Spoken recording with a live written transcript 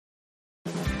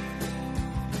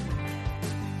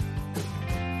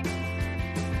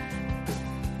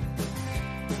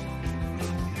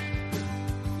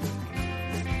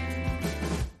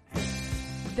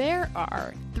There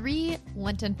are 3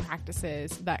 Lenten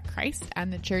practices that Christ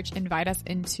and the church invite us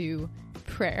into: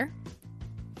 prayer,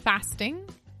 fasting,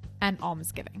 and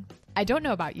almsgiving. I don't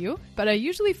know about you, but I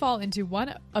usually fall into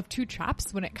one of 2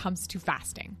 traps when it comes to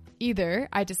fasting. Either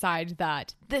I decide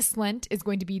that this Lent is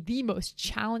going to be the most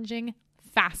challenging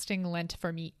fasting Lent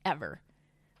for me ever,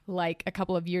 like a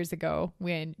couple of years ago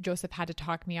when Joseph had to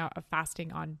talk me out of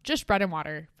fasting on just bread and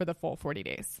water for the full 40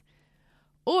 days.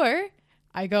 Or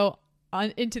I go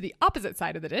into the opposite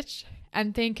side of the ditch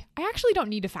and think I actually don't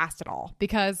need to fast at all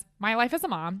because my life as a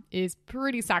mom is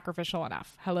pretty sacrificial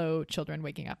enough. Hello, children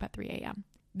waking up at 3 a.m.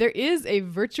 There is a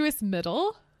virtuous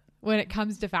middle when it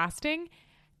comes to fasting,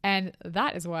 and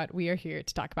that is what we are here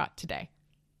to talk about today.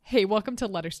 Hey, welcome to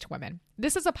Letters to Women.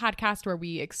 This is a podcast where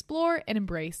we explore and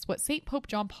embrace what St. Pope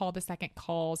John Paul II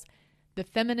calls the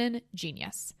feminine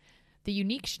genius, the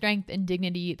unique strength and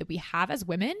dignity that we have as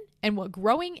women and what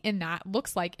growing in that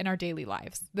looks like in our daily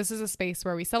lives. This is a space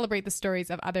where we celebrate the stories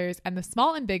of others and the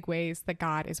small and big ways that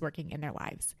God is working in their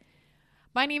lives.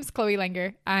 My name's Chloe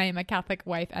Langer. I'm a Catholic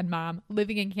wife and mom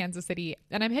living in Kansas City,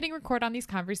 and I'm hitting record on these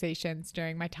conversations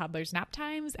during my toddler's nap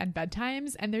times and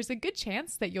bedtimes, and there's a good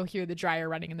chance that you'll hear the dryer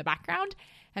running in the background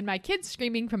and my kids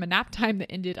screaming from a nap time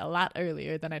that ended a lot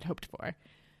earlier than I'd hoped for.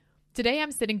 Today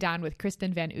I'm sitting down with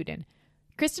Kristen Van Uden.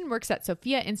 Kristen works at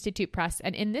Sophia Institute Press,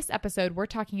 and in this episode we're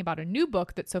talking about a new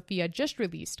book that Sophia just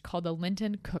released called The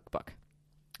Lenten Cookbook.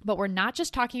 But we're not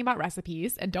just talking about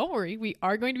recipes, and don't worry, we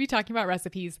are going to be talking about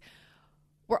recipes.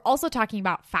 We're also talking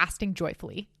about fasting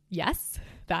joyfully. Yes,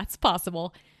 that's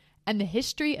possible. And the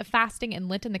history of fasting in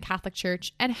Lent in the Catholic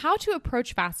Church and how to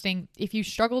approach fasting if you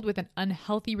struggled with an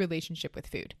unhealthy relationship with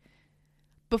food.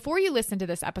 Before you listen to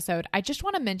this episode, I just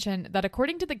want to mention that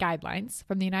according to the guidelines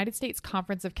from the United States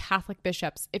Conference of Catholic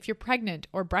Bishops, if you're pregnant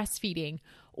or breastfeeding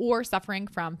or suffering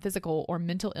from physical or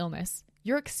mental illness,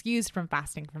 you're excused from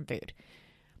fasting from food.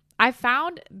 I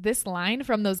found this line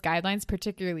from those guidelines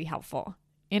particularly helpful.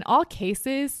 In all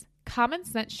cases, common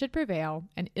sense should prevail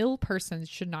and ill persons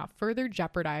should not further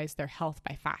jeopardize their health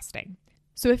by fasting.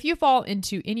 So if you fall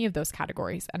into any of those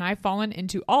categories, and I've fallen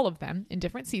into all of them in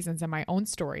different seasons in my own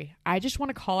story, I just want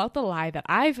to call out the lie that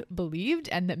I've believed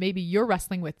and that maybe you're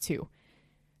wrestling with too.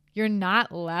 You're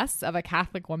not less of a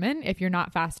Catholic woman if you're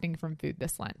not fasting from food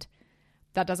this Lent.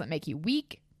 That doesn't make you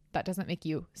weak. That doesn't make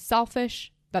you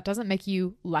selfish. That doesn't make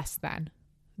you less than.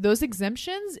 Those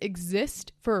exemptions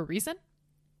exist for a reason.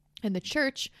 And the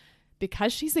church,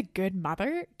 because she's a good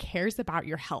mother, cares about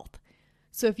your health.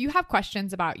 So if you have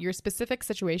questions about your specific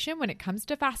situation when it comes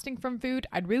to fasting from food,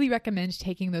 I'd really recommend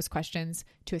taking those questions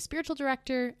to a spiritual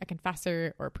director, a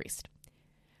confessor, or a priest.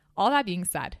 All that being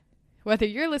said, whether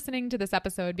you're listening to this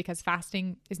episode because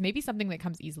fasting is maybe something that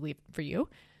comes easily for you,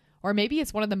 or maybe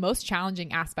it's one of the most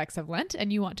challenging aspects of Lent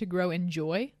and you want to grow in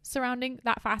joy surrounding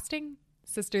that fasting,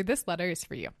 sister, this letter is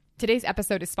for you. Today's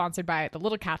episode is sponsored by The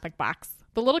Little Catholic Box.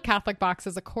 The Little Catholic Box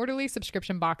is a quarterly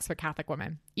subscription box for Catholic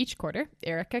women. Each quarter,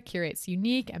 Erica curates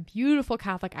unique and beautiful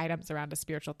Catholic items around a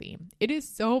spiritual theme. It is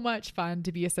so much fun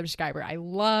to be a subscriber. I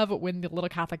love when the Little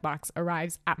Catholic Box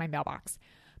arrives at my mailbox.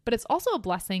 But it's also a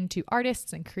blessing to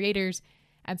artists and creators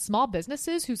and small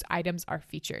businesses whose items are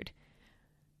featured.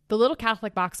 The Little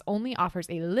Catholic Box only offers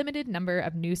a limited number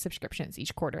of new subscriptions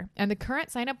each quarter, and the current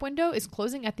sign-up window is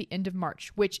closing at the end of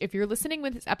March, which, if you're listening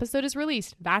when this episode is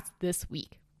released, that's this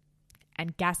week.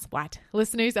 And guess what?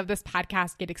 Listeners of this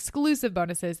podcast get exclusive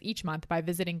bonuses each month by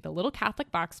visiting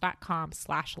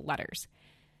thelittlecatholicbox.com/letters.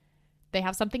 They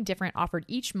have something different offered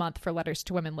each month for Letters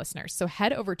to Women listeners. So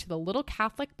head over to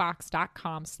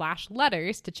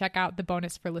thelittlecatholicbox.com/letters to check out the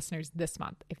bonus for listeners this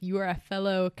month. If you are a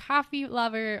fellow coffee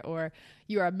lover or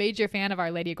you are a major fan of Our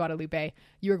Lady of Guadalupe,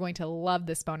 you are going to love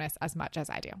this bonus as much as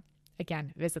I do.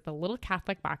 Again, visit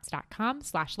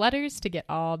thelittlecatholicbox.com/letters to get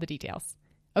all the details.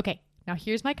 Okay, now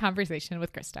here's my conversation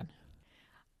with Kristen.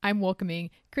 I'm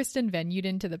welcoming Kristen Van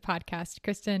Uden to the podcast.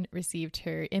 Kristen received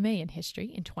her MA in History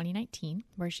in 2019,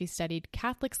 where she studied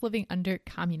Catholics living under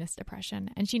communist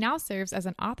oppression, and she now serves as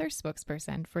an author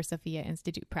spokesperson for Sophia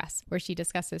Institute Press, where she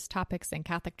discusses topics in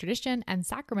Catholic tradition and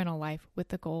sacramental life with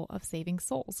the goal of saving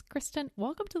souls. Kristen,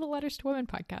 welcome to the Letters to Women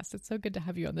podcast. It's so good to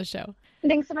have you on the show.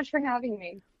 Thanks so much for having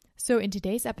me. So in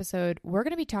today's episode, we're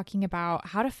going to be talking about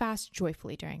how to fast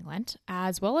joyfully during Lent,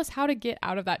 as well as how to get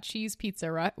out of that cheese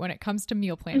pizza rut when it comes to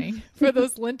meal planning for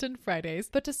those Lenten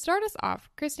Fridays. But to start us off,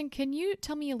 Kristen, can you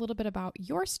tell me a little bit about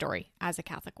your story as a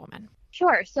Catholic woman?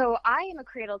 Sure. So I am a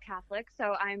cradle Catholic,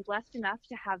 so I'm blessed enough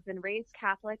to have been raised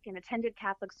Catholic and attended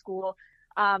Catholic school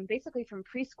basically from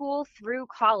preschool through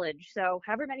college. So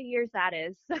however many years that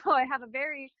is. So I have a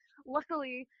very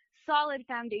luckily solid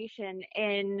foundation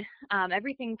in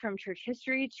everything from church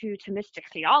history to mystic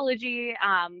theology,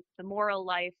 the moral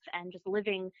life, and just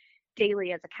living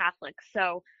daily as a Catholic.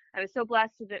 So I was so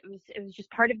blessed that it was just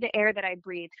part of the air that I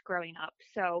breathed growing up.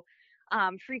 So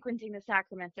frequenting the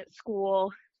sacraments at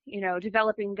school,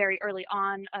 developing very early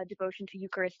on a devotion to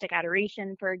Eucharistic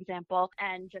adoration, for example,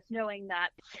 and just knowing that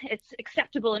it's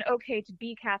acceptable and okay to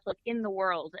be Catholic in the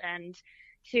world and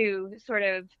to sort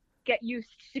of get used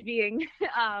to being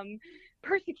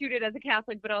persecuted as a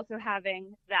Catholic, but also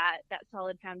having that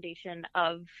solid foundation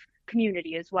of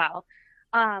community as well.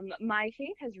 My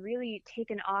faith has really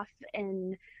taken off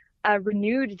in a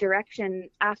renewed direction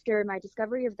after my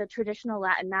discovery of the traditional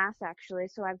Latin Mass, actually.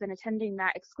 So I've been attending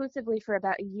that exclusively for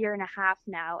about a year and a half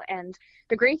now. And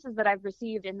the graces that I've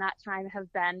received in that time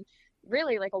have been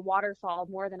really like a waterfall,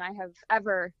 more than I have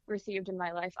ever received in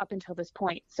my life up until this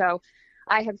point. So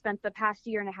I have spent the past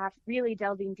year and a half really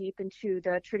delving deep into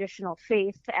the traditional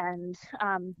faith and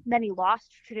many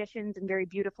lost traditions and very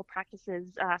beautiful practices,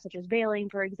 such as veiling,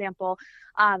 for example,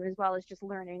 as well as just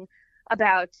learning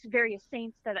about various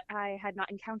saints that I had not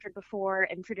encountered before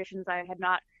and traditions I had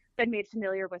not been made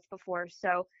familiar with before.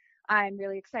 So I'm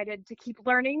really excited to keep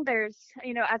learning. There's,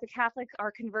 as a Catholic,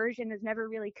 our conversion is never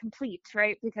really complete,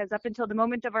 right? Because up until the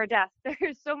moment of our death,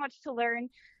 there's so much to learn.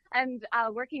 And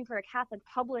working for a Catholic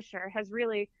publisher has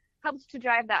really helped to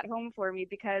drive that home for me,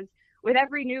 because with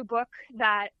every new book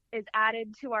that is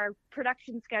added to our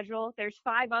production schedule, there's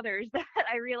 5 others that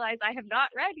I realize I have not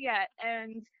read yet.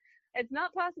 And it's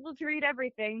not possible to read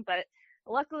everything, but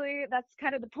luckily that's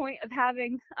kind of the point of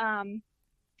having,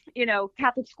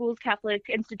 Catholic schools, Catholic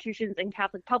institutions, and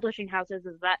Catholic publishing houses,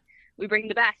 is that we bring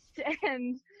the best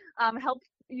and help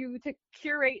you to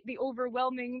curate the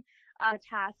overwhelming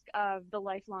task of the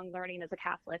lifelong learning as a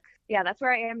Catholic. Yeah, that's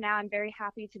where I am now. I'm very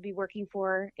happy to be working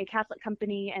for a Catholic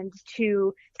company, and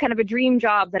it's kind of a dream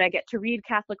job that I get to read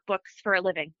Catholic books for a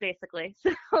living, basically.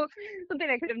 So something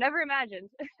I could have never imagined.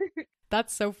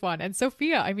 That's so fun. And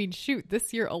Sophia, I mean, shoot,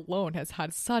 this year alone has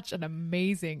had such an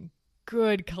amazing,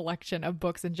 good collection of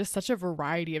books and just such a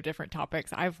variety of different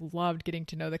topics. I've loved getting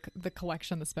to know the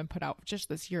collection that's been put out just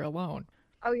this year alone.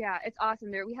 Oh yeah, it's awesome.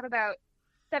 We have about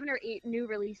 7 or 8 new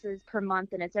releases per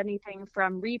month, and it's anything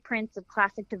from reprints of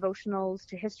classic devotionals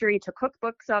to history to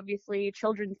cookbooks, obviously,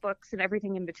 children's books, and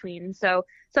everything in between. So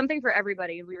something for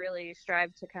everybody. We really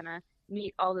strive to kind of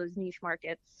meet all those niche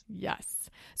markets. Yes.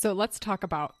 So let's talk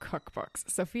about cookbooks.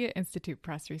 Sophia Institute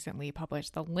Press recently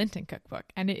published the Lenten Cookbook,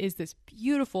 and it is this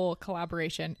beautiful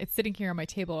collaboration. It's sitting here on my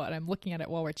table, and I'm looking at it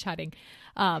while we're chatting.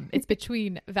 It's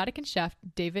between Vatican chef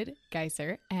David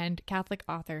Geiser and Catholic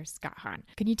author Scott Hahn.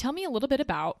 Can you tell me a little bit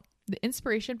about the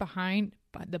inspiration behind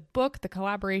the book, the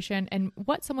collaboration, and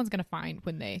what someone's going to find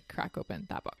when they crack open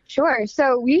that book? Sure.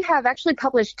 So we have actually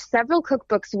published several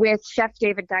cookbooks with Chef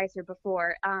David Geiser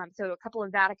before. So a couple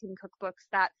of Vatican cookbooks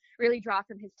that really draw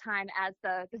from his time as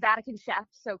the Vatican chef,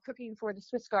 so cooking for the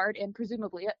Swiss Guard and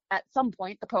presumably at some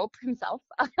point the Pope himself.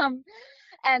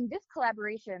 And this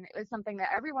collaboration was something that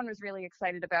everyone was really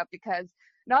excited about, because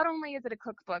not only is it a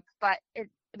cookbook, but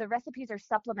the recipes are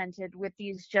supplemented with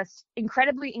these just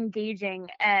incredibly engaging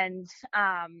and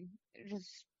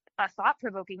just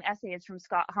thought-provoking essays from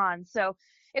Scott Hahn. So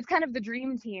it's kind of the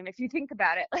dream team if you think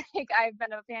about it. Like, I've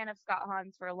been a fan of Scott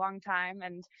Hahn's for a long time,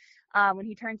 and when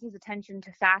he turns his attention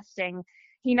to fasting,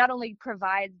 he not only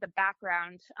provides the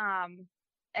background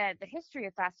and the history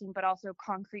of fasting, but also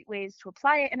concrete ways to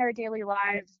apply it in our daily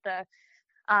lives,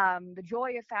 the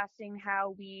joy of fasting,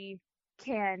 how we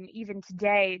can even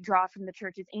today draw from the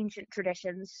church's ancient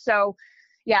traditions. So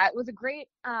yeah, it was a great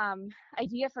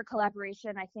idea for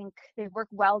collaboration. I think they work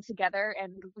well together,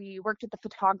 and we worked with the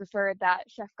photographer that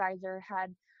Chef Geiser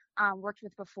had worked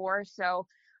with before. So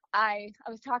I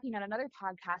was talking on another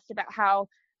podcast about how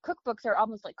cookbooks are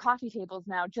almost like coffee tables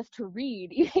now, just to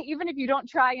read. Even if you don't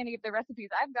try any of the recipes,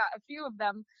 I've got a few of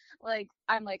them.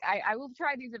 I will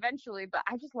try these eventually, but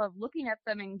I just love looking at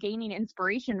them and gaining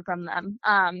inspiration from them.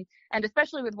 And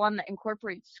especially with one that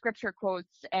incorporates scripture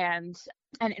quotes and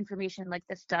information like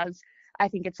this does. I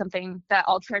think it's something that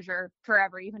I'll treasure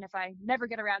forever, even if I never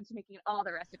get around to making all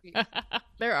the recipes.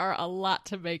 There are a lot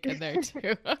to make in there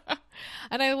too.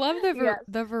 And I love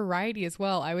the variety as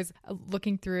well. I was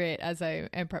looking through it as I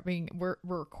am prepping. We're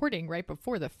recording right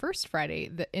before the first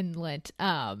Friday in Lent.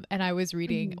 And I was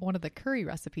reading one of the curry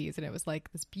recipes, and it was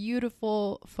like this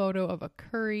beautiful photo of a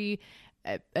curry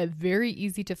a very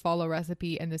easy to follow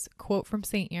recipe and this quote from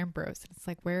St. Ambrose. It's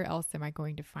like, where else am I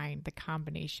going to find the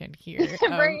combination here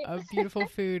Right. of beautiful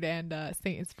food and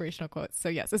saint inspirational quotes? So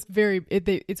yes, it's very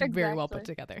well put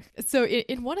together. So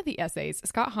in one of the essays,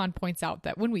 Scott Hahn points out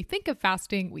that when we think of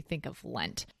fasting, we think of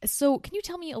Lent. So can you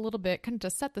tell me a little bit, kind of to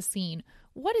set the scene,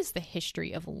 what is the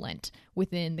history of Lent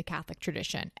within the Catholic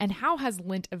tradition, and how has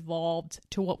Lent evolved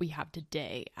to what we have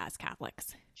today as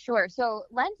Catholics? Sure. So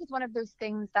Lent is one of those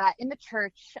things that in the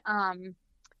church,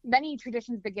 many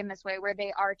traditions begin this way, where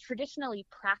they are traditionally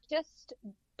practiced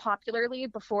popularly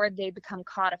before they become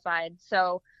codified.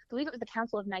 So I believe it was the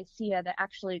Council of Nicaea that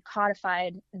actually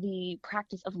codified the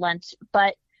practice of Lent.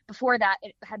 But before that,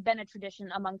 it had been a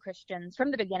tradition among Christians from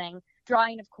the beginning,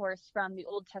 drawing, of course, from the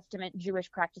Old Testament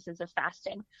Jewish practices of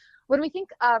fasting. When we think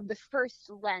of the first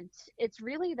Lent, it's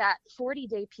really that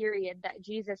 40-day period that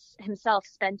Jesus himself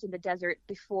spent in the desert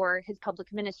before his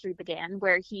public ministry began,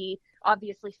 where he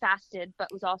obviously fasted,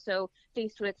 but was also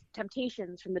faced with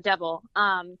temptations from the devil.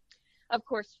 Of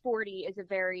course, 40 is a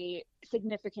very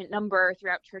significant number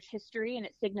throughout church history, and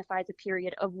it signifies a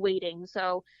period of waiting.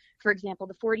 So, for example,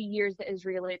 the 40 years that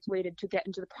Israelites waited to get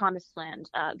into the Promised Land,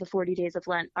 the 40 days of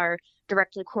Lent are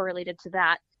directly correlated to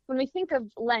that. When we think of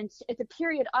Lent, it's a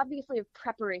period obviously of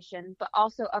preparation, but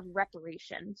also of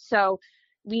reparation. So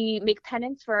we make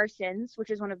penance for our sins, which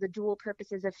is one of the dual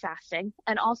purposes of fasting,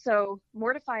 and also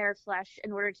mortify our flesh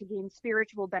in order to gain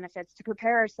spiritual benefits to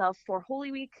prepare ourselves for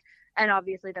Holy Week and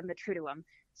obviously then the Triduum.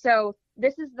 So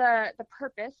this is the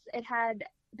purpose. It had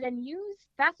been used,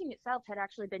 fasting itself had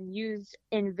actually been used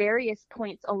in various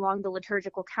points along the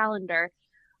liturgical calendar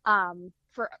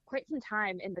for quite some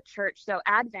time in the church. So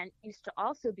Advent used to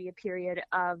also be a period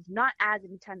of not as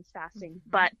intense fasting,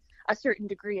 but a certain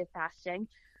degree of fasting.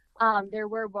 There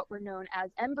were what were known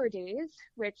as Ember Days,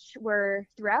 which were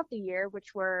throughout the year,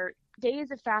 which were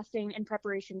days of fasting in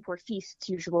preparation for feasts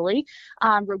usually.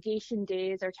 Rogation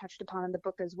days are touched upon in the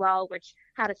book as well, which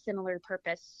had a similar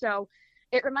purpose. So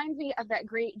it reminds me of that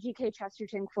great G.K.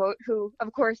 Chesterton quote, who,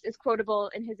 of course, is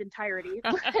quotable in his entirety.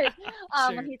 But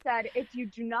Sure. when he said, if you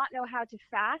do not know how to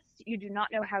fast, you do not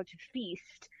know how to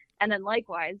feast. And then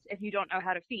likewise, if you don't know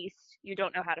how to feast, you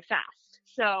don't know how to fast.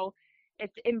 So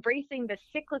it's embracing the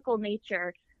cyclical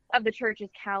nature of the church's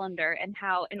calendar and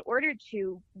how, in order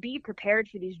to be prepared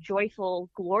for these joyful,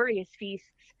 glorious feasts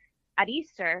at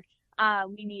Easter,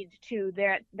 we need to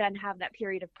then have that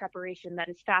period of preparation that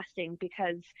is fasting,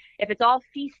 because if it's all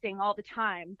feasting all the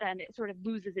time, then it sort of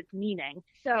loses its meaning.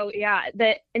 So yeah,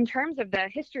 in terms of the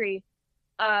history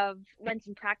of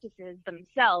Lenten practices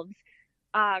themselves,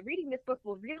 reading this book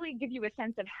will really give you a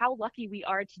sense of how lucky we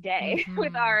are today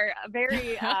with our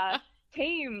very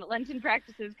tame Lenten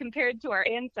practices compared to our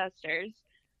ancestors.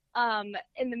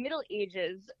 In the Middle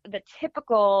Ages, the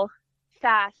typical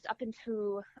fast up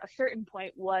until a certain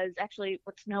point was actually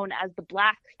what's known as the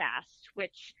Black Fast,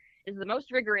 which is the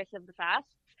most rigorous of the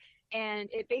fasts. And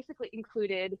it basically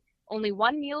included only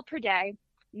one meal per day,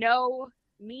 no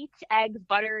meat, eggs,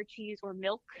 butter, cheese, or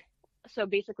milk. So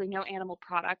basically no animal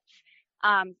products.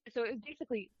 So it was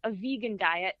basically a vegan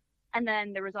diet. And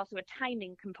then there was also a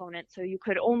timing component. So you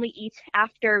could only eat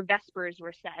after Vespers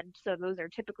were said. So those are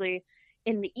typically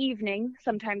in the evening.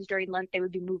 Sometimes during Lent, they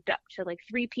would be moved up to like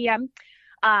 3 p.m.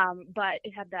 But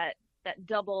it had that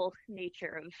double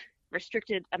nature of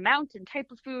restricted amount and type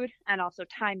of food and also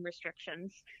time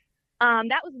restrictions.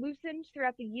 That was loosened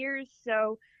throughout the years.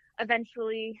 So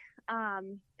eventually,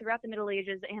 throughout the Middle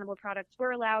Ages, animal products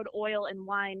were allowed. Oil and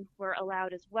wine were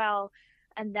allowed as well.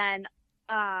 And then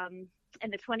in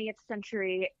the 20th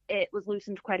century, it was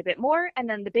loosened quite a bit more. And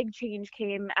then the big change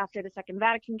came after the Second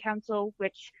Vatican Council,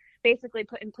 which basically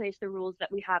put in place the rules that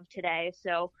we have today.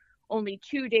 So only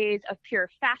 2 days of pure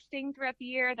fasting throughout the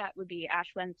year. That would be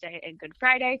Ash Wednesday and Good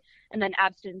Friday. And then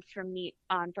abstinence from meat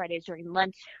on Fridays during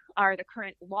Lent are the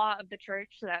current law of the church.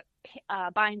 So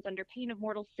that binds under pain of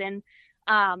mortal sin.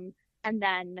 And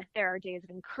then there are days of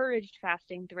encouraged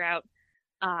fasting throughout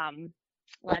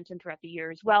Lent and throughout the year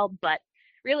as well. But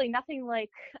really nothing like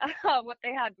what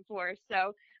they had before.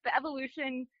 So the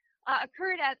evolution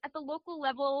occurred at the local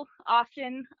level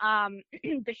often.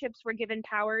 Bishops were given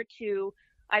power to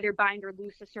either bind or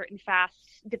loose a certain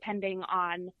fast depending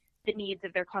on the needs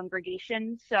of their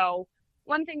congregation. So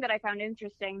one thing that I found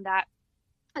interesting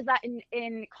is that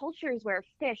in cultures where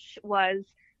fish was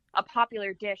a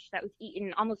popular dish that was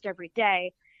eaten almost every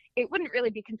day, it wouldn't really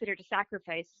be considered a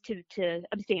sacrifice to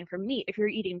abstain from meat if you're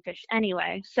eating fish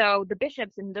anyway. So the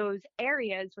bishops in those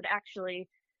areas would actually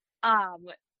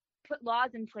put laws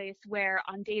in place where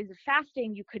on days of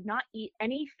fasting, you could not eat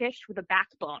any fish with a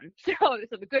backbone. So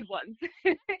the good ones.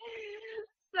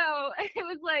 So it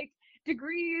was like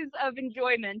degrees of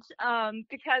enjoyment,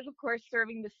 because of course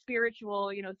serving the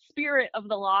spiritual, spirit of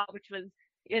the law, which was,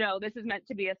 this is meant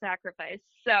to be a sacrifice.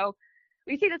 So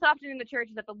we see this often in the church,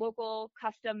 that the local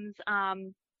customs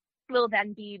will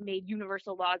then be made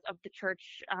universal laws of the church,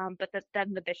 but that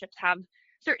then the bishops have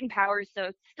certain powers.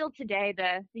 So still today,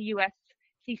 the U.S.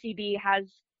 CCB has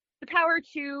the power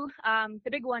to,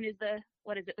 the big one is the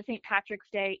St. Patrick's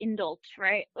Day indult,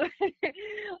 right?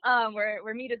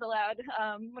 Where meat is allowed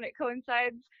when it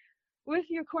coincides with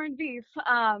your corned beef.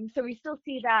 So we still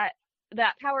see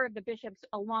that power of the bishops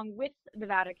along with the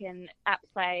Vatican at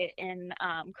play in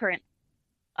current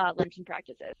Lenten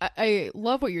practices. I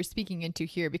love what you're speaking into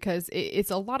here, because it's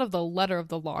a lot of the letter of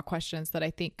the law questions that I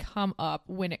think come up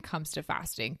when it comes to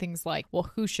fasting. Things like,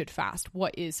 well, who should fast?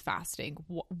 What is fasting?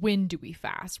 When do we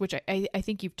fast? Which I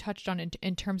think you've touched on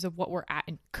in terms of what we're at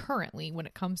currently when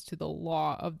it comes to the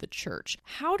law of the church.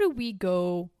 How do we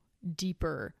go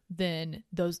deeper than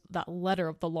that letter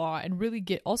of the law and really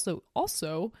get also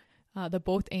the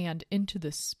both and into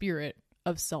the spirit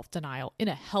of self-denial in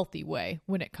a healthy way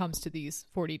when it comes to these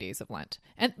 40 days of Lent?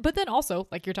 But then also,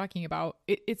 like you're talking about,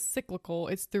 it's cyclical.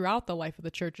 It's throughout the life of the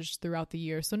church, it's throughout the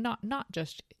year. So not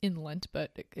just in Lent,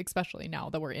 but especially now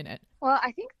that we're in it. Well,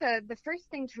 I think the first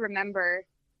thing to remember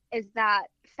is that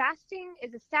fasting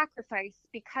is a sacrifice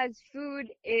because food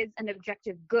is an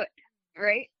objective good,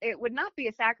 right? It would not be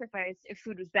a sacrifice if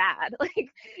food was bad. Like,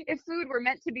 if food were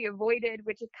meant to be avoided,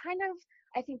 which is kind of,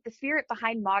 I think, the spirit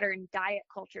behind modern diet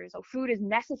culture. So food is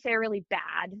necessarily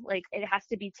bad. Like, it has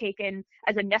to be taken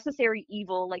as a necessary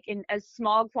evil, like in as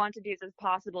small quantities as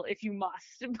possible if you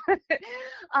must. But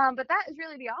that is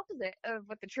really the opposite of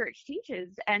what the church teaches.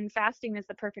 And fasting is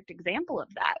the perfect example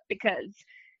of that, because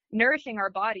nourishing our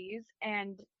bodies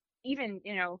and even,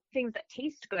 things that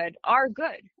taste good are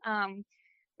good.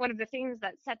 One of the things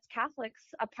that sets Catholics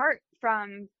apart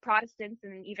from Protestants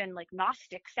and even like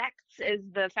Gnostic sects is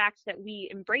the fact that we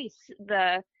embrace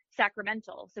the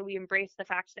sacramental. So we embrace the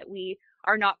fact that we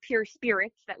are not pure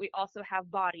spirits, that we also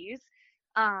have bodies.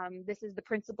 This is the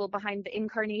principle behind the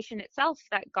incarnation itself,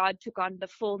 that God took on the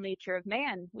full nature of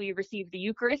man. We receive the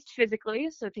Eucharist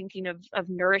physically, so thinking of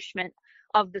nourishment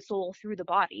of the soul through the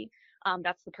body.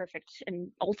 That's the perfect and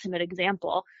ultimate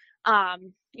example.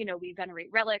 We venerate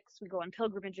relics, we go on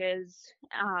pilgrimages.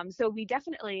 So we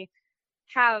definitely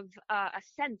have a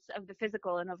sense of the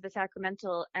physical and of the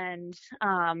sacramental. And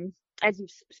as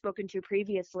you've spoken to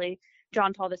previously,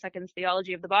 John Paul II's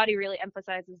theology of the body really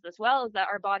emphasizes this well, is that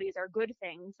our bodies are good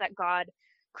things that God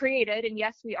created. And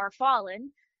yes, we are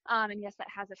fallen. And yes, that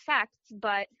has effects,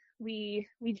 but we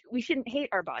shouldn't hate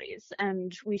our bodies,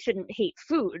 and we shouldn't hate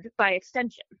food by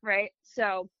extension, right?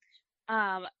 So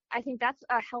I think that's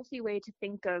a healthy way to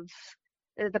think of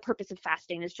the purpose of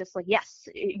fasting, is just like, yes,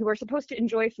 you are supposed to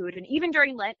enjoy food. And even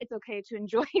during Lent, it's okay to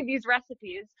enjoy these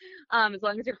recipes, as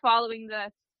long as you're following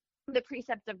the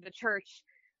precepts of the church.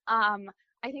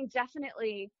 I think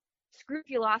definitely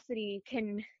scrupulosity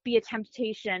can be a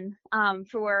temptation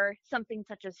for something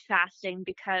such as fasting,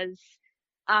 because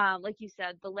like you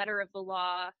said, the letter of the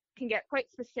law can get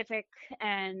quite specific,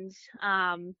 and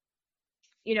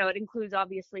it includes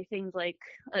obviously things like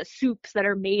soups that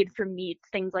are made from meat,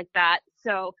 things like that.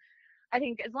 So I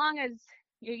think as long as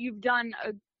you've done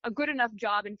a good enough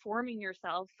job informing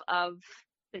yourself of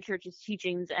the church's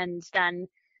teachings, and then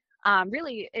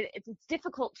really it's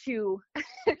difficult to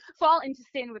fall into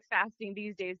sin with fasting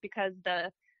these days, because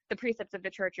the precepts of the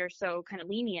church are so kind of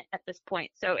lenient at this point.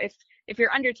 So if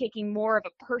you're undertaking more of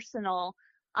a personal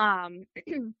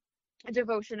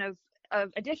devotion of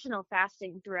additional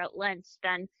fasting throughout Lent,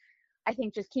 then I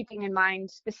think just keeping in mind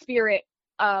the spirit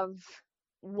of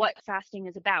what fasting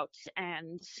is about,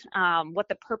 and what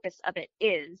the purpose of it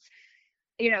is.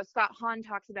 Scott Hahn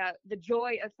talks about the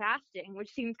joy of fasting,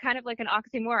 which seems kind of like an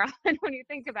oxymoron when you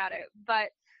think about it, but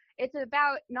it's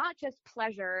about not just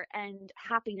pleasure and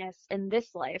happiness in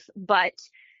this life, but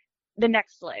the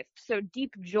next life. So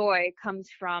deep joy comes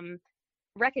from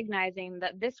recognizing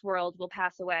that this world will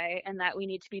pass away, and that we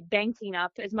need to be banking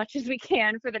up as much as we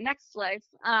can for the next life,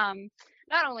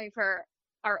 not only for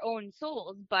our own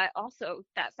souls, but also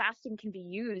that fasting can be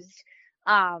used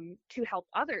to help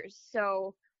others.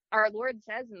 So our Lord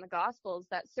says in the Gospels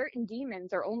that certain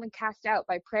demons are only cast out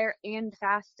by prayer and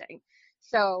fasting.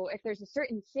 So if there's a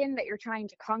certain sin that you're trying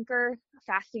to conquer,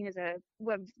 fasting is a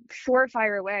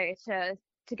surefire way to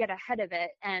get ahead of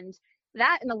it. And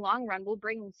that in the long run will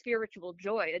bring spiritual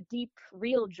joy, a deep,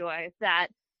 real joy that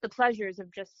the pleasures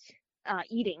of just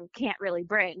eating can't really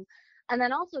bring. And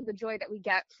then also the joy that we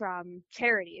get from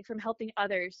charity, from helping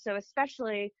others. So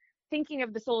especially thinking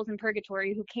of the souls in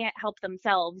purgatory who can't help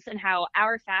themselves, and how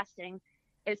our fasting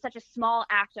is such a small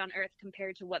act on earth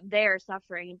compared to what they're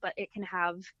suffering, but it can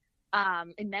have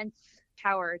immense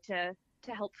power to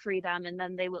help free them, and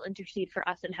then they will intercede for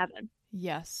us in heaven.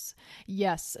 Yes.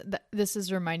 Yes. This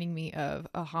is reminding me of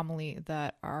a homily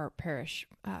that our parish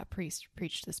priest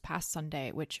preached this past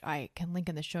Sunday, which I can link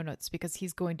in the show notes because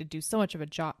he's going to do so much of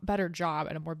a better job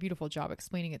and a more beautiful job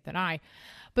explaining it than I.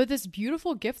 But this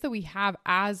beautiful gift that we have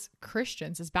as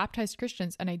Christians, as baptized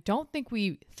Christians, and I don't think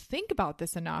we think about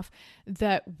this enough,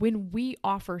 that when we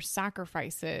offer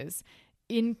sacrifices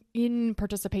in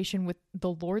participation with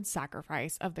the Lord's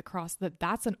sacrifice of the cross,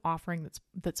 that's an offering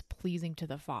that's pleasing to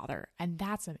the Father. And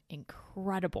that's an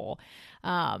incredible.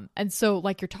 And so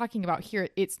like you're talking about here,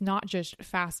 it's not just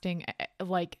fasting,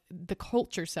 like the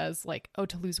culture says, like, oh,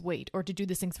 to lose weight or to do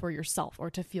these things for yourself or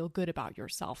to feel good about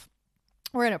yourself,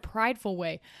 or in a prideful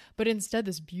way, but instead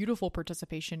this beautiful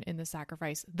participation in the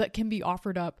sacrifice that can be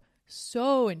offered up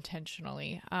so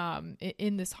intentionally.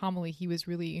 In this homily, he was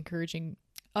really encouraging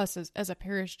us as a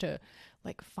parish to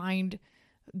like find,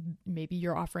 maybe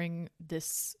you're offering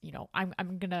this, I'm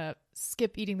going to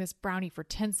skip eating this brownie for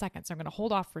 10 seconds. I'm going to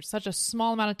hold off for such a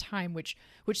small amount of time, which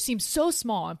seems so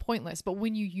small and pointless. But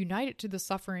when you unite it to the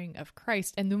suffering of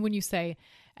Christ, and then when you say,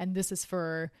 and this is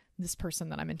for this person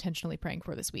that I'm intentionally praying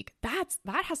for this week, that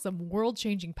has some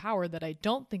world-changing power that I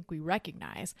don't think we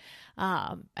recognize.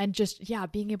 And just,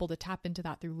 being able to tap into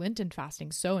that through Lenten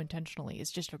fasting so intentionally is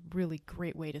just a really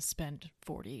great way to spend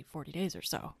 40 days or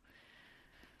so.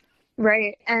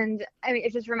 Right. And I mean,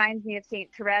 it just reminds me of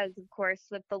Saint Therese, of course,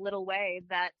 with the little way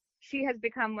that she has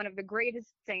become one of the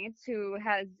greatest saints who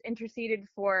has interceded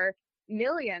for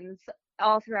millions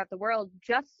all throughout the world.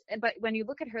 But when you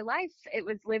look at her life, it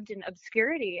was lived in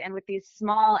obscurity and with these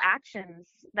small actions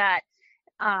that,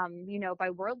 by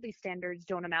worldly standards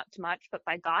don't amount to much, but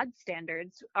by God's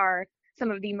standards are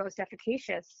some of the most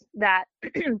efficacious that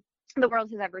the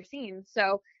world has ever seen.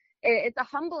 So it's a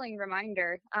humbling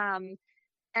reminder.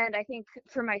 And I think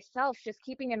for myself, just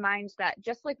keeping in mind that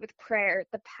just like with prayer,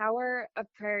 the power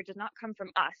of prayer does not come from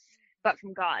us, but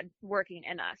from God working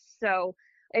in us. So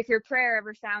if your prayer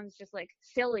ever sounds just like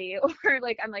silly, or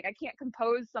like I can't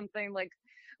compose something like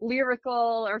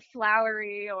lyrical or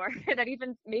flowery or that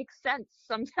even makes sense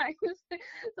sometimes.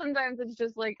 Sometimes it's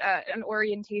just like an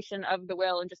orientation of the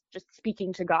will and just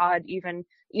speaking to God even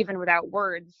without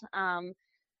words.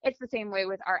 It's the same way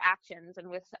with our actions and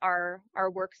with our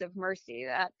works of mercy,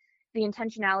 that the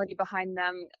intentionality behind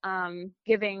them,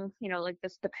 giving, like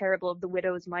the parable of the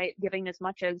widow's mite, giving as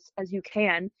much as you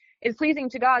can, is pleasing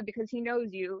to God because he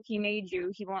knows you, he made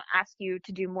you, he won't ask you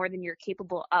to do more than you're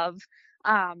capable of.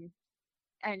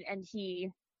 And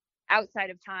he, outside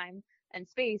of time and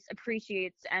space,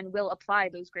 appreciates and will apply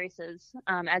those graces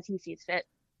as he sees fit.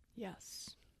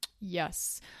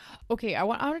 Yes. Okay, I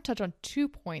want to touch on 2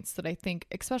 points that I think,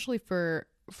 especially for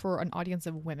an audience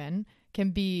of women,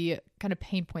 can be kind of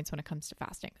pain points when it comes to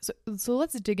fasting. So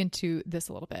let's dig into this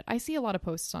a little bit. I see a lot of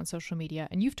posts on social media,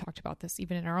 and you've talked about this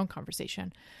even in our own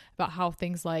conversation, about how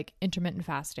things like intermittent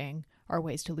fasting are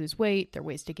ways to lose weight, they're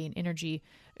ways to gain energy.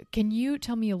 Can you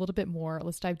tell me a little bit more,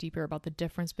 let's dive deeper, about the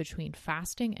difference between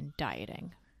fasting and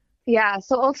dieting? Yeah,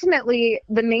 so ultimately,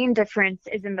 the main difference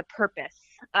is in the purpose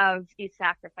of these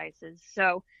sacrifices.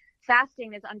 So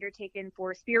fasting is undertaken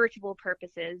for spiritual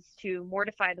purposes, to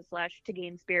mortify the flesh, to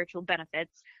gain spiritual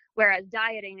benefits, whereas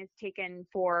dieting is taken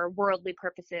for worldly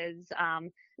purposes,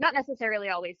 not necessarily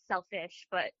always selfish,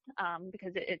 but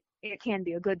because it can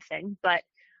be a good thing, but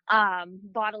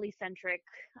bodily centric,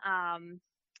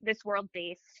 this world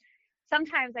based.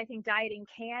 Sometimes I think dieting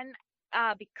can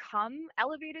become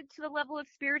elevated to the level of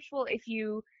spiritual if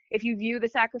you view the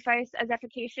sacrifice as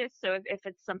efficacious. So if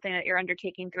it's something that you're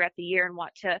undertaking throughout the year and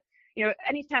want to,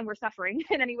 anytime we're suffering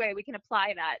in any way, we can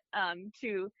apply that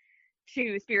to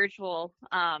spiritual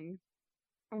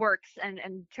works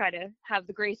and try to have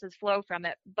the graces flow from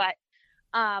it. But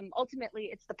ultimately,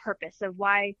 it's the purpose of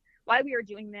why we are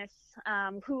doing this,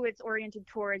 who it's oriented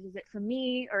towards. Is it for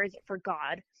me or is it for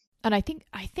God? And I think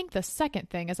the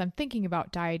second thing, as I'm thinking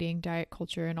about dieting, diet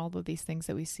culture, and all of these things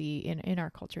that we see in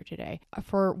our culture today,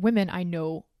 for women, I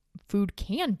know food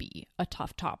can be a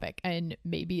tough topic, and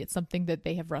maybe it's something that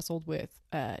they have wrestled with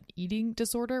an eating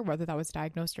disorder, whether that was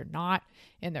diagnosed or not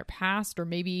in their past, or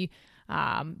maybe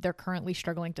they're currently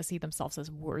struggling to see themselves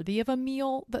as worthy of a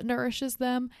meal that nourishes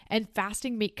them. And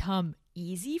fasting may come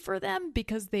easy for them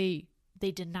because they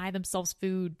deny themselves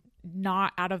food,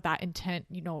 not out of that intent,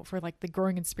 for like the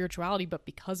growing in spirituality, but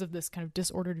because of this kind of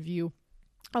disordered view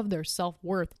of their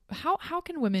self-worth. How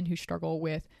can women who struggle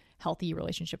with healthy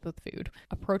relationship with food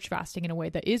approach fasting in a way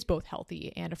that is both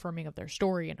healthy and affirming of their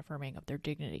story and affirming of their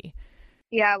dignity?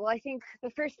 Yeah, well, I think the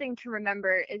first thing to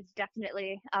remember is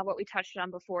definitely what we touched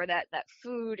on before, that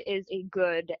food is a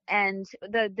good, and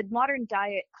the modern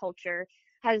diet culture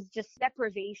has just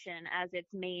deprivation as its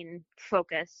main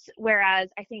focus. Whereas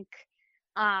I think,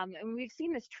 and we've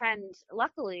seen this trend,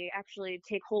 luckily, actually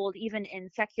take hold even in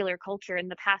secular culture in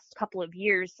the past couple of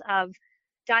years of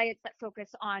diets that focus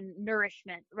on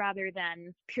nourishment rather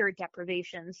than pure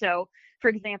deprivation. So, for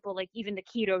example, like even the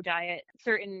keto diet,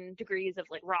 certain degrees of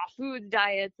like raw foods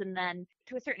diets, and then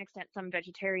to a certain extent, some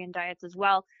vegetarian diets as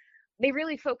well, they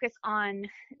really focus on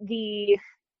the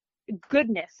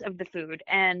goodness of the food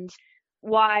and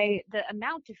why the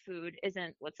amount of food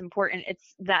isn't what's important.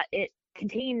 It's that it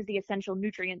contains the essential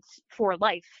nutrients for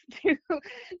life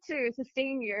to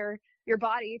sustain your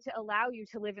body, to allow you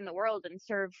to live in the world and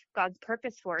serve God's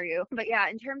purpose for you. But yeah,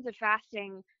 in terms of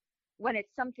fasting, when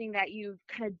it's something that you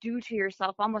kind of do to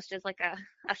yourself almost as like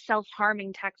a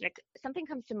self-harming tactic, something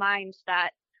comes to mind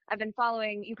that I've been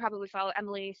following. You probably follow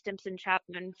Emily Stimson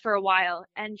Chapman for a while,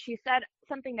 and she said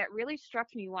something that really struck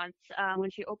me once when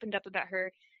she opened up about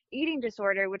her eating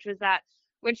disorder, which was that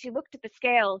when she looked at the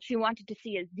scale, she wanted to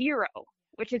see a 0,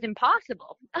 which is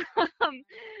impossible.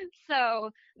 So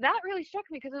that really struck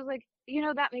me because I was like,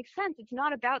 that makes sense. It's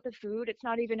not about the food. It's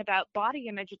not even about body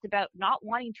image. It's about not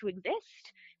wanting to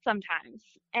exist sometimes.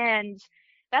 And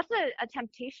that's a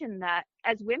temptation that,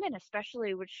 as women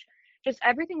especially, which just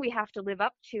everything we have to live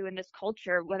up to in this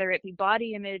culture, whether it be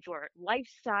body image or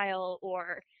lifestyle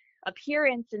or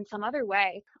appearance in some other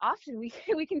way, often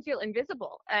we can feel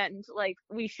invisible and like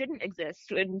we shouldn't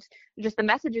exist. And just the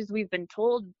messages we've been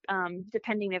told,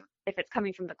 depending if it's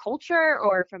coming from the culture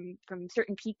or from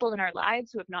certain people in our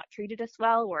lives who have not treated us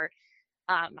well, or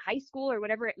high school or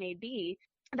whatever it may be,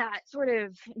 that sort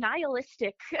of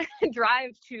nihilistic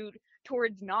drive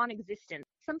towards non-existence.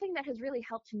 Something that has really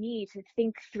helped me to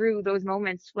think through those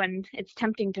moments when it's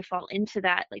tempting to fall into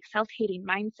that like self-hating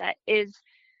mindset is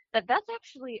that that's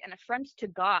actually an affront to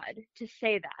God to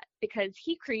say that, because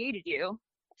he created you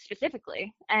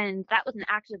specifically, and that was an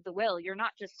act of the will. You're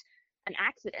not just an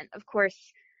accident. Of course,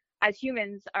 as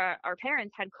humans, our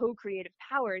parents had co-creative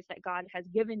powers that God has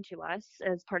given to us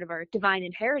as part of our divine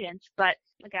inheritance. But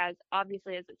like, as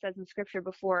obviously as it says in scripture,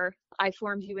 before I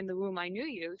formed you in the womb, I knew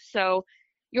you. So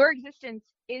your existence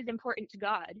is important to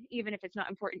God, even if it's not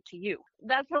important to you.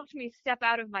 That's helped me step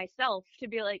out of myself to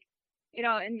be like,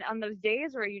 and on those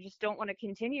days where you just don't want to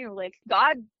continue, like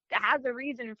God has a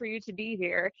reason for you to be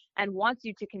here and wants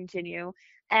you to continue.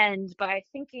 And by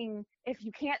thinking, if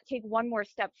you can't take one more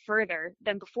step further,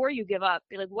 then before you give up,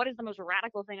 be like, what is the most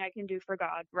radical thing I can do for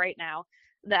God right now?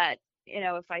 That,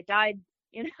 if I died,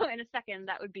 in a second,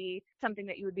 that would be something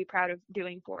that you would be proud of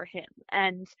doing for him.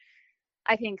 And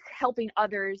I think helping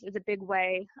others is a big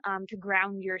way to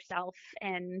ground yourself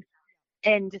and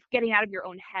just getting out of your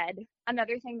own head.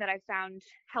 Another thing that I've found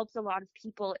helps a lot of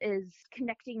people is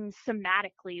connecting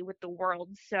somatically with the world.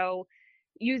 So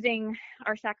using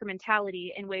our sacramentality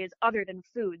in ways other than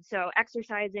food. So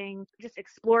exercising, just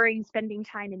exploring, spending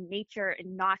time in nature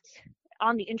and not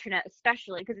on the internet,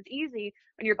 especially because it's easy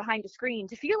when you're behind a screen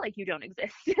to feel like you don't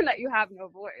exist and that you have no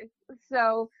voice.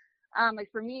 So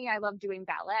like for me, I love doing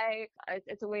ballet.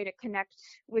 It's a way to connect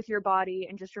with your body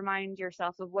and just remind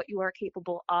yourself of what you are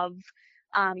capable of.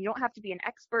 You don't have to be an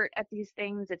expert at these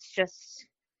things. It's just,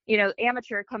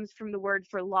 amateur comes from the word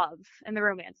for love in the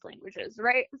Romance languages,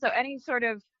 right? So any sort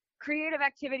of creative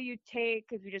activity you take,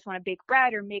 if you just want to bake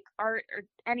bread or make art or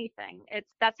anything,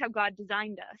 that's how God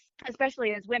designed us,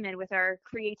 especially as women, with our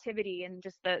creativity and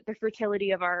just the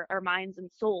fertility of our minds and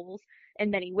souls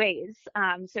in many ways.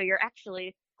 So you're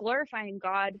actually glorifying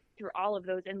God through all of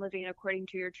those and living according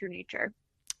to your true nature.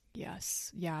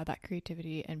 Yes. Yeah, that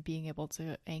creativity and being able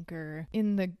to anchor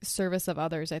in the service of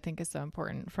others, I think, is so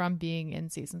important. From being in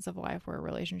seasons of life where a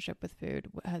relationship with food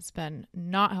has been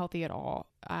not healthy at all,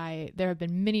 there have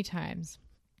been many times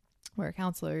where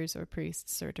counselors or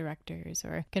priests or directors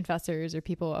or confessors or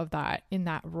people of that, in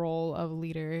that role of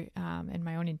leader in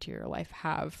my own interior life,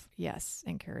 have, yes,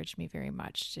 encouraged me very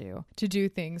much to do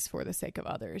things for the sake of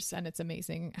others. And it's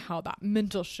amazing how that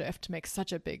mental shift makes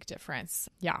such a big difference.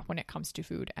 Yeah, when it comes to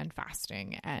food and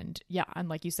fasting. And yeah, and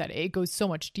like you said, it goes so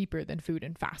much deeper than food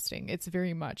and fasting. It's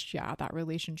very much, that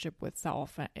relationship with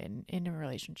self and in a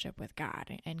relationship with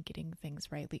God and getting things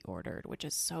rightly ordered, which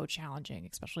is so challenging,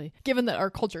 especially given that our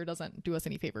culture doesn't do us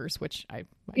any favors, which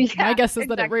my guess is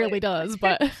that it rarely does,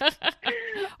 but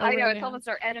I know it's almost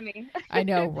our enemy. I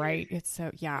know, right? It's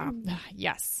so,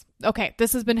 yes. Okay,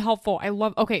 this has been helpful. I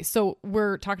love. Okay, so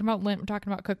we're talking about Lent. We're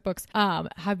talking about cookbooks.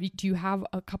 Do you have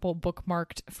a couple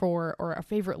bookmarked for or a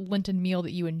favorite Lenten meal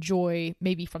that you enjoy?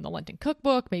 Maybe from the Lenten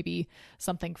cookbook, maybe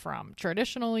something from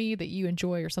traditionally that you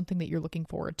enjoy, or something that you're looking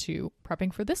forward to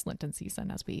prepping for this Lenten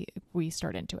season as we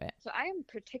start into it. So I am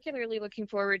particularly looking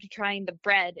forward to trying the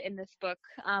bread in this book.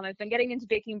 I've been getting into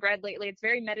baking bread lately. It's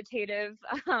very meditative.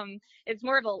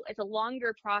 It's a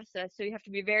longer process, so you have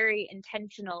to be very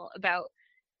intentional about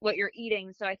what you're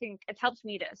eating. So I think it's helped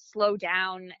me to slow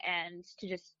down and to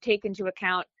just take into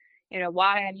account,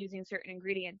 why I'm using certain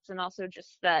ingredients, and also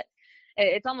just that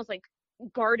it's almost like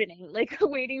gardening, like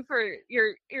waiting for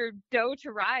your dough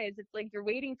to rise. It's like you're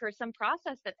waiting for some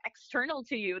process that's external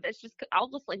to you, that's just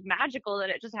almost like magical, that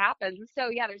it just happens. So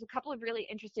yeah, there's a couple of really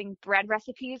interesting bread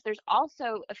recipes. There's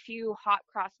also a few hot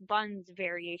cross buns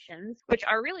variations, which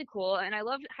are really cool, and I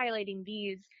love highlighting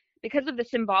these because of the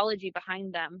symbology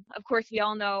behind them. Of course, we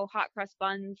all know hot cross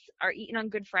buns are eaten on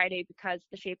Good Friday because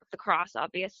the shape of the cross,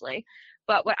 obviously.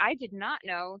 But what I did not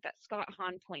know, that Scott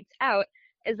Hahn points out,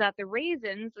 is that the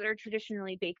raisins that are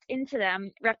traditionally baked into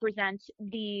them represent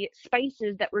the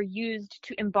spices that were used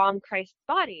to embalm Christ's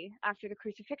body after the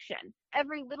crucifixion.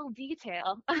 Every little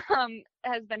detail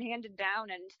has been handed down,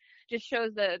 and just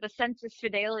shows the sensus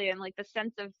fidelium, like the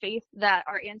sense of faith that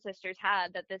our ancestors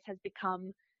had, that this has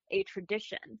become a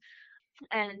tradition.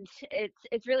 And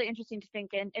it's really interesting to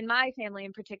think in my family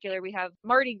in particular, we have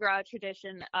Mardi Gras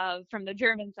tradition from the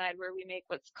German side, where we make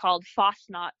what's called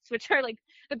Fastnuts, which are like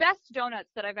the best donuts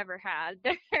that I've ever had.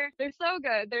 They're so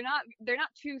good. They're not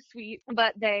too sweet,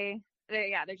 but they're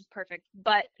just perfect.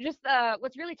 But just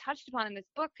what's really touched upon in this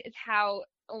book is how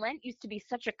Lent used to be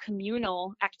such a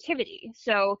communal activity.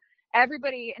 So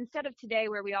everybody, instead of today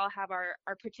where we all have our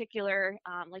particular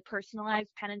like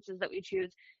personalized penances that we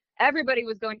choose, everybody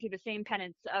was going through the same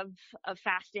penance of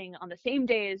fasting on the same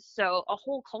days. So a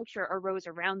whole culture arose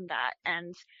around that.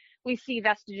 And we see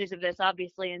vestiges of this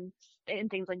obviously in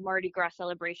things like Mardi Gras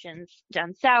celebrations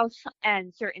down south,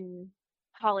 and certain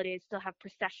holidays still have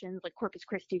processions like Corpus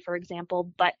Christi, for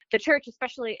example. But the church,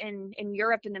 especially in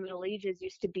Europe in the Middle Ages,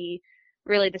 used to be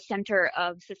really the center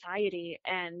of society.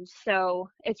 And so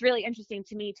it's really interesting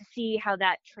to me to see how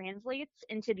that translates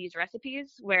into these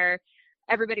recipes, where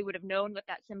everybody would have known what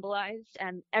that symbolized,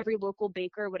 and every local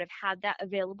baker would have had that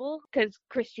available, because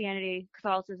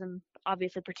Catholicism,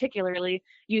 obviously particularly,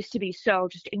 used to be so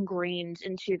just ingrained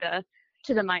into the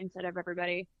mindset of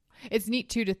everybody. It's neat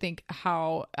too to think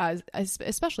how,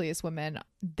 especially as women,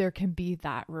 there can be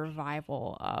that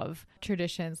revival of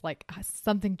traditions, like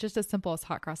something just as simple as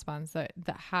hot cross buns that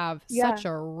have such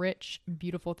a rich,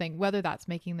 beautiful thing. Whether that's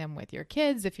making them with your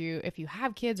kids, if you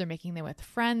have kids, or making them with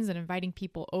friends and inviting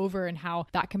people over, and how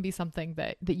that can be something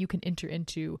that you can enter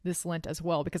into this Lent as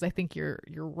well. Because I think you're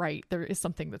right. There is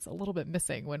something that's a little bit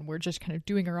missing when we're just kind of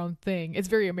doing our own thing. It's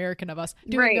very American of us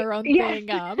doing our own thing.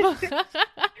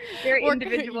 Very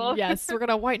individual. Yes, we're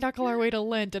gonna white knuckle our way to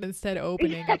Lent, and instead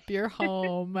opening up your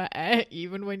home,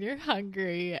 even when you're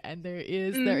hungry. And there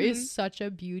is such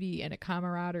a beauty and a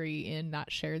camaraderie in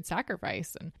that shared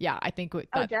sacrifice. And yeah, I think we're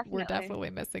definitely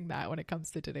missing that when it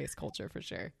comes to today's culture, for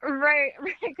sure. Right.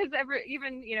 Because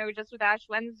even just with Ash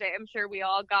Wednesday, I'm sure we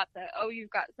all got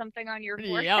you've got something on your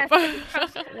forehead. Yep.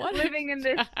 Living in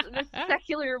this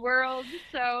secular world.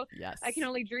 So yes. I can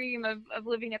only dream of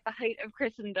living at the height of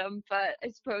Christendom, but I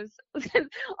suppose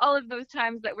all of those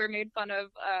times that we're made fun of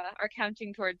are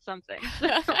counting towards something.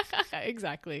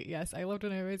 Exactly. Yes. I loved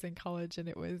when I was in college and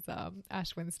it was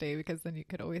Ash Wednesday, because then you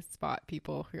could always spot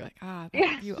people who are like,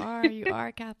 you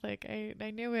are Catholic.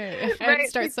 I knew it. And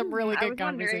start some really good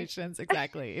conversations.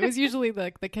 Exactly. It was usually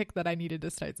the kick that I needed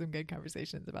to start some good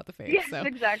conversations about the faith. Yes, so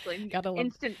exactly.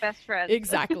 Instant best friends.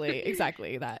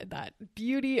 Exactly. That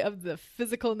beauty of the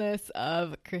physicalness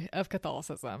of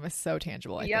Catholicism is so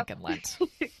tangible, I think, in Lent.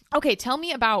 Okay, tell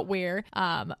me about where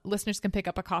listeners can pick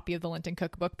up a copy of the Lenten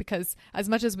Cookbook, because as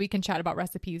much as we can chat about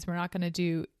recipes, we're not going to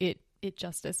do it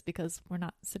justice, because we're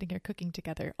not sitting here cooking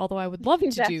together. Although I would love to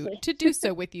do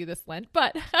so with you this Lent.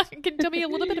 But can you tell me a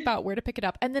little bit about where to pick it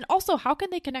up, and then also how can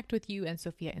they connect with you and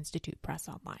Sophia Institute Press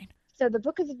online? So the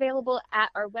book is available at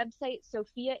our website,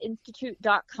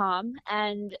 sophiainstitute.com,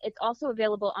 and it's also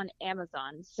available on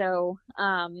Amazon. So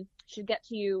should get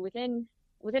to you within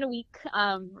a week,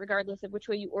 regardless of which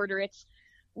way you order it.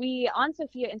 We on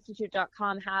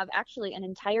sophiainstitute.com have actually an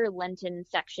entire Lenten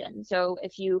section. So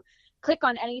if you click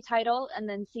on any title and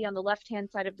then see on the left-hand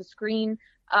side of the screen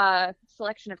a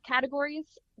selection of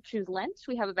categories, choose Lent.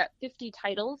 We have about 50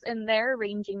 titles in there,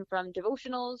 ranging from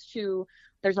devotionals to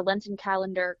there's a Lenten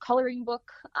calendar coloring book.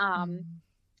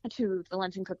 to the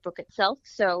Lenten Cookbook itself.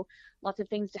 So lots of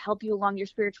things to help you along your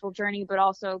spiritual journey, but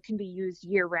also can be used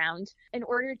year round. In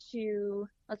order to,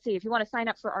 let's see, if you want to sign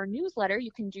up for our newsletter,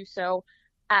 you can do so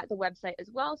at the website as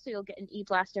well. So you'll get an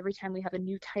e-blast every time we have a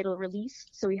new title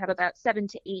released. So we have about 7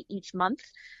 to 8 each month.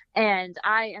 And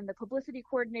I am the publicity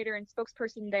coordinator and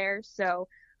spokesperson there. So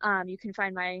you can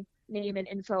find my name and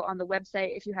info on the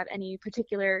website. If you have any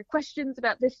particular questions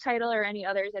about this title or any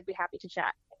others, I'd be happy to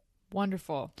chat.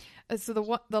 Wonderful.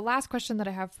 So the last question that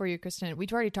I have for you, Kristen,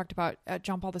 we've already talked about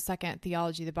John Paul II,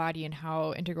 theology of the body, and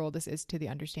how integral this is to the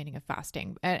understanding of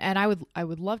fasting. And I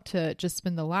would love to just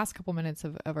spend the last couple minutes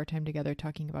of our time together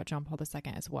talking about John Paul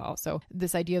II as well. So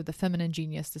this idea of the feminine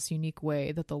genius, this unique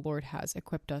way that the Lord has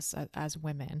equipped us as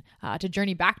women to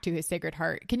journey back to his Sacred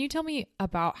Heart. Can you tell me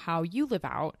about how you live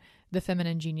out the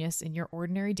feminine genius in your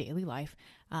ordinary daily life,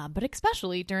 but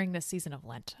especially during this season of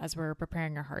Lent, as we're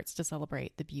preparing our hearts to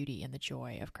celebrate the beauty and the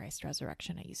joy of Christ's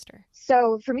resurrection at Easter?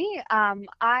 So for me,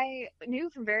 I knew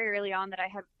from very early on that I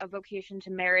have a vocation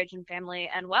to marriage and family.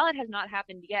 And while it has not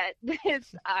happened yet,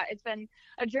 it's been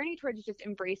a journey towards just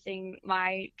embracing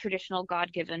my traditional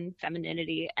God-given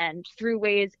femininity and through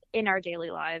ways in our daily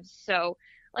lives. So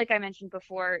like I mentioned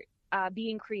before,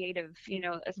 being creative,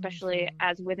 especially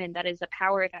as women, that is a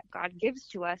power that God gives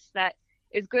to us that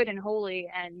is good and holy.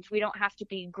 And we don't have to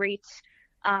be great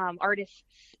artists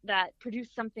that produce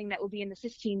something that will be in the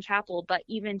Sistine Chapel, but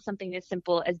even something as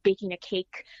simple as baking a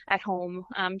cake at home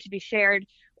to be shared,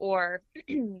 or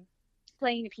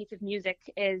playing a piece of music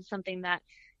is something that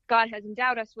God has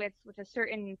endowed us with a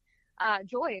certain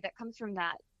joy that comes from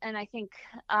that. And I think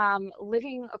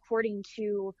living according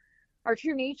to our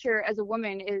true nature as a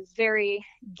woman is very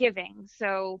giving.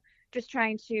 So just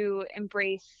trying to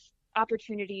embrace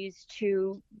opportunities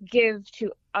to give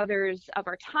to others of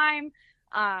our time,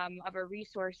 of our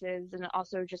resources, and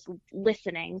also just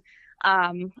listening.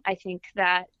 I think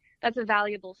that that's a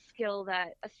valuable skill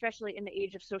that, especially in the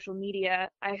age of social media,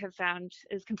 I have found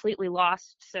is completely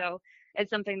lost. So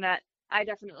it's something that I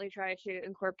definitely try to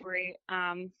incorporate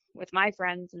with my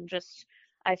friends, and just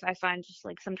I find just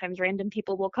like sometimes random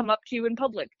people will come up to you in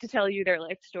public to tell you their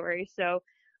life story. So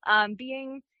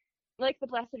being like the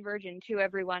Blessed Virgin to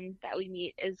everyone that we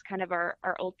meet is kind of our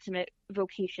ultimate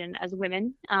vocation as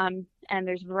women. And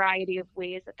there's a variety of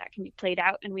ways that can be played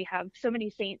out. And we have so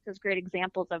many saints as great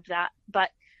examples of that.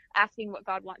 But asking what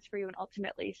God wants for you and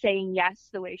ultimately saying yes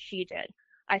the way she did,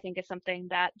 I think, is something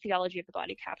that theology of the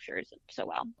body captures so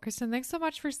well. Kristen, thanks so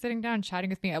much for sitting down and chatting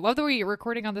with me. I love the way you're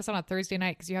recording on this on a Thursday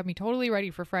night, because you have me totally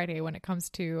ready for Friday when it comes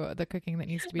to the cooking that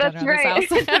needs to be done around right.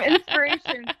 this house. Some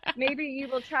inspiration. Maybe you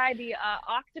will try the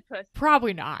octopus.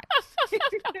 Probably not.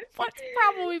 Let's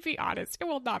probably be honest. It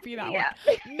will not be that one.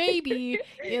 Maybe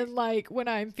in when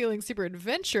I'm feeling super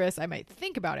adventurous, I might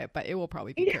think about it, but it will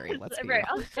probably be curry. Let's be real.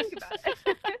 I'll think about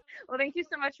it. Well, thank you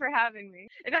so much for having me.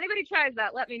 If anybody tries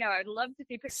that, let me know. I'd love to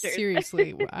see pictures.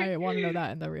 Seriously, I want to know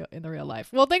that in the real life.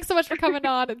 Well, thanks so much for coming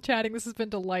on and chatting. This has been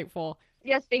delightful.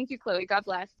 Yes, thank you, Chloe. God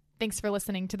bless. Thanks for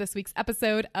listening to this week's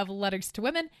episode of Letters to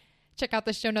Women. Check out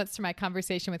the show notes for my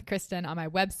conversation with Kristen on my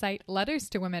website,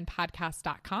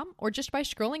 letterstowomenpodcast.com, or just by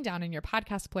scrolling down in your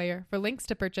podcast player for links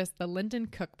to purchase the Lenten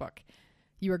Cookbook.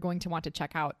 You are going to want to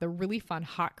check out the really fun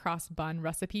hot cross bun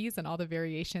recipes and all the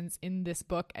variations in this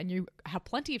book, and you have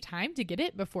plenty of time to get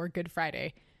it before Good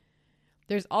Friday.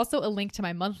 There's also a link to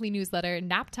my monthly newsletter,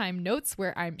 Naptime Notes,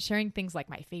 where I'm sharing things like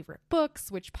my favorite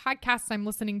books, which podcasts I'm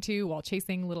listening to while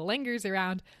chasing little langurs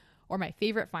around, or my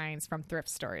favorite finds from thrift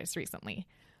stores recently.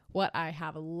 What I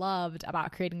have loved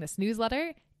about creating this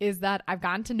newsletter is that I've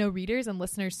gotten to know readers and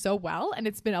listeners so well, and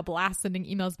it's been a blast sending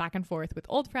emails back and forth with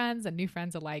old friends and new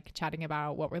friends alike, chatting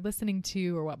about what we're listening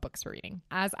to or what books we're reading.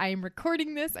 As I am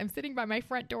recording this, I'm sitting by my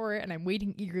front door and I'm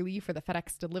waiting eagerly for the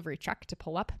FedEx delivery truck to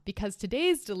pull up, because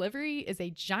today's delivery is a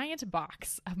giant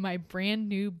box of my brand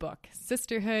new book,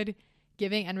 Sisterhood,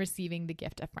 Giving and Receiving the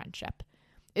Gift of Friendship.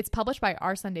 It's published by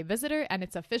Our Sunday Visitor, and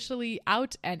it's officially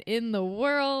out and in the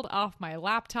world off my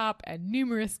laptop and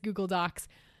numerous Google Docs.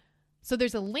 So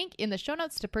there's a link in the show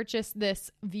notes to purchase this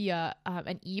via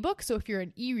an ebook. So if you're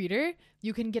an e-reader,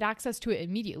 you can get access to it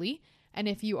immediately. And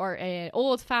if you are an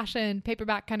old-fashioned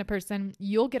paperback kind of person,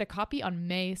 you'll get a copy on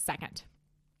May 2nd.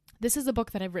 This is a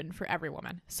book that I've written for every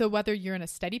woman. So whether you're in a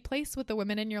steady place with the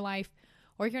women in your life,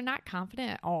 or you're not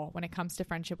confident at all when it comes to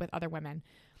friendship with other women,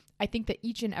 I think that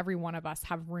each and every one of us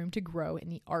have room to grow in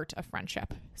the art of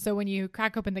friendship. So when you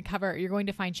crack open the cover, you're going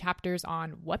to find chapters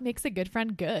on what makes a good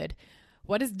friend good.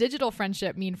 What does digital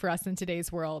friendship mean for us in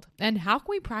today's world? And how can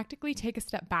we practically take a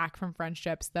step back from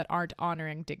friendships that aren't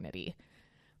honoring dignity?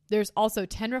 There's also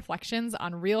 10 reflections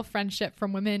on real friendship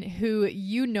from women who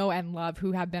you know and love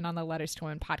who have been on the Letters to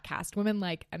Women podcast. Women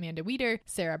like Amanda Weeder,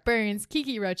 Sarah Burns,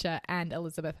 Kiki Rocha, and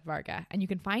Elizabeth Varga. And you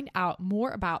can find out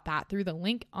more about that through the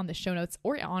link on the show notes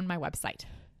or on my website.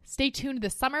 Stay tuned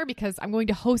this summer because I'm going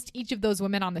to host each of those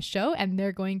women on the show, and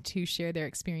they're going to share their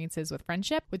experiences with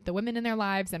friendship with the women in their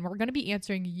lives, and we're going to be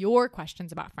answering your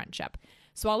questions about friendship.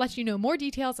 So I'll let you know more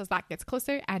details as that gets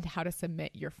closer and how to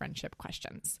submit your friendship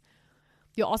questions.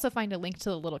 You'll also find a link to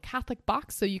the Little Catholic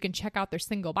box so you can check out their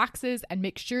single boxes, and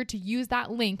make sure to use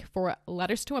that link for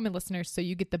Letters to Women listeners so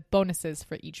you get the bonuses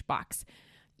for each box.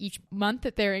 Each month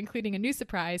they're including a new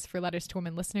surprise for Letters to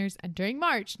Women listeners, and during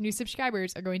March, new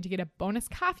subscribers are going to get a bonus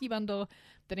coffee bundle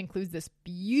that includes this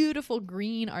beautiful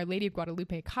green Our Lady of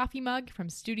Guadalupe coffee mug from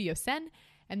Studio Sen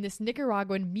and this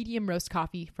Nicaraguan medium roast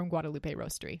coffee from Guadalupe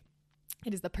Roastery.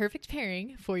 It is the perfect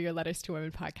pairing for your Letters to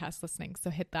Women podcast listening, so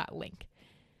hit that link.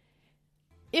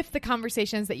 If the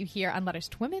conversations that you hear on Letters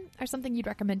to Women are something you'd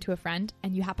recommend to a friend,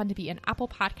 and you happen to be an Apple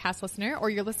Podcast listener or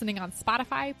you're listening on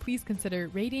Spotify, please consider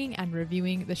rating and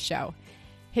reviewing the show.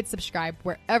 Hit subscribe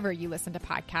wherever you listen to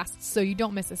podcasts so you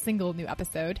don't miss a single new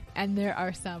episode. And there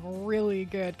are some really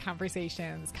good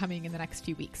conversations coming in the next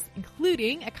few weeks,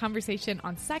 including a conversation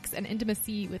on sex and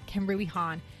intimacy with Kimberly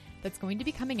Hahn that's going to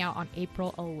be coming out on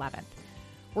April 11th.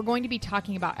 We're going to be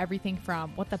talking about everything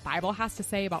from what the Bible has to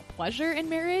say about pleasure in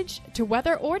marriage to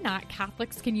whether or not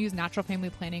Catholics can use natural family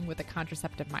planning with a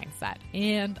contraceptive mindset,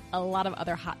 and a lot of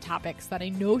other hot topics that I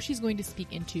know she's going to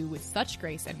speak into with such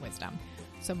grace and wisdom.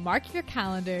 So mark your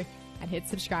calendar and hit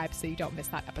subscribe so you don't miss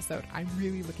that episode. I'm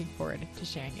really looking forward to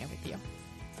sharing it with you.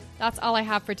 That's all I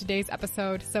have for today's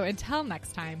episode. So until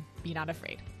next time, be not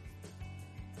afraid.